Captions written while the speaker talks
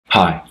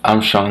Hi,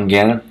 I'm Sean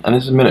Gannon, and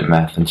this is Minute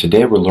Math, and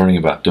today we're learning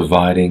about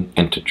dividing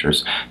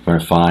integers,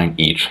 verifying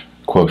each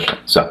quotient.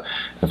 So,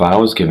 if I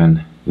was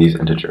given these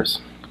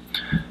integers,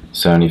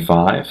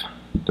 75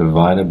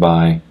 divided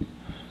by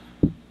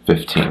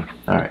 15.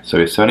 Alright, so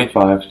we have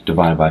 75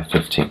 divided by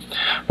 15.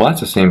 Well,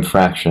 that's the same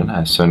fraction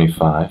as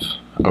 75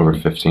 over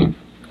 15,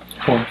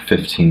 or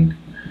 15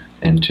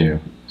 into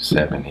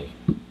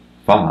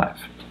 75.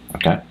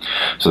 Okay,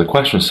 so the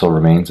question still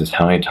remains is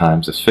how many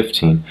times does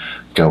 15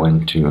 go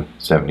into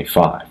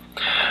 75?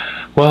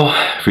 Well,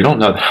 if we don't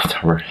know that off the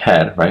top of our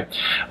head, right,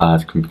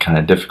 it's going to be kind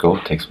of difficult.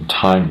 It takes some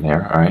time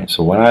there, all right?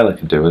 So what I like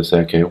to do is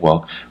say, okay,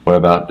 well, what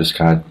about just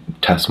kind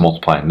of test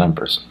multiplying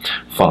numbers?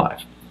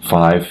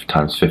 5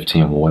 times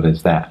 15, well, what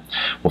is that?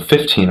 Well,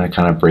 15 I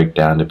kind of break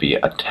down to be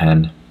a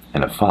 10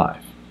 and a 5.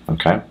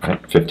 Okay,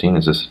 right? 15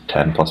 is just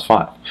 10 plus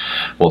 5.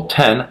 Well,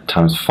 10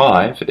 times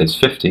 5 is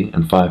 50,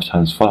 and 5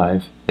 times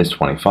 5 is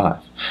 25.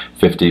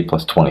 50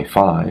 plus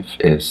 25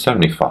 is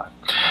 75.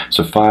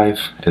 So 5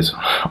 is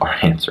our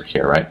answer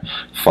here, right?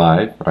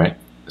 5, right?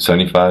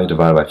 75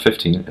 divided by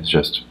 15 is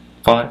just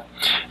 5.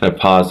 And a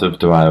positive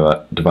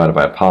divided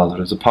by a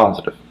positive is a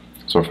positive.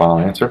 So our final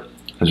answer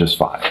is just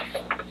 5.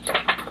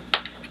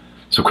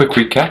 So quick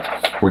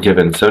recap, we're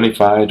given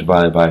 75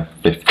 divided by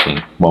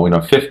 15. Well, we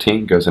know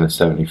 15 goes into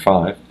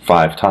 75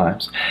 5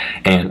 times,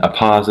 and a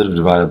positive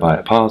divided by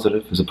a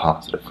positive is a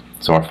positive.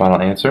 So our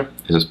final answer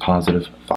is just positive 5.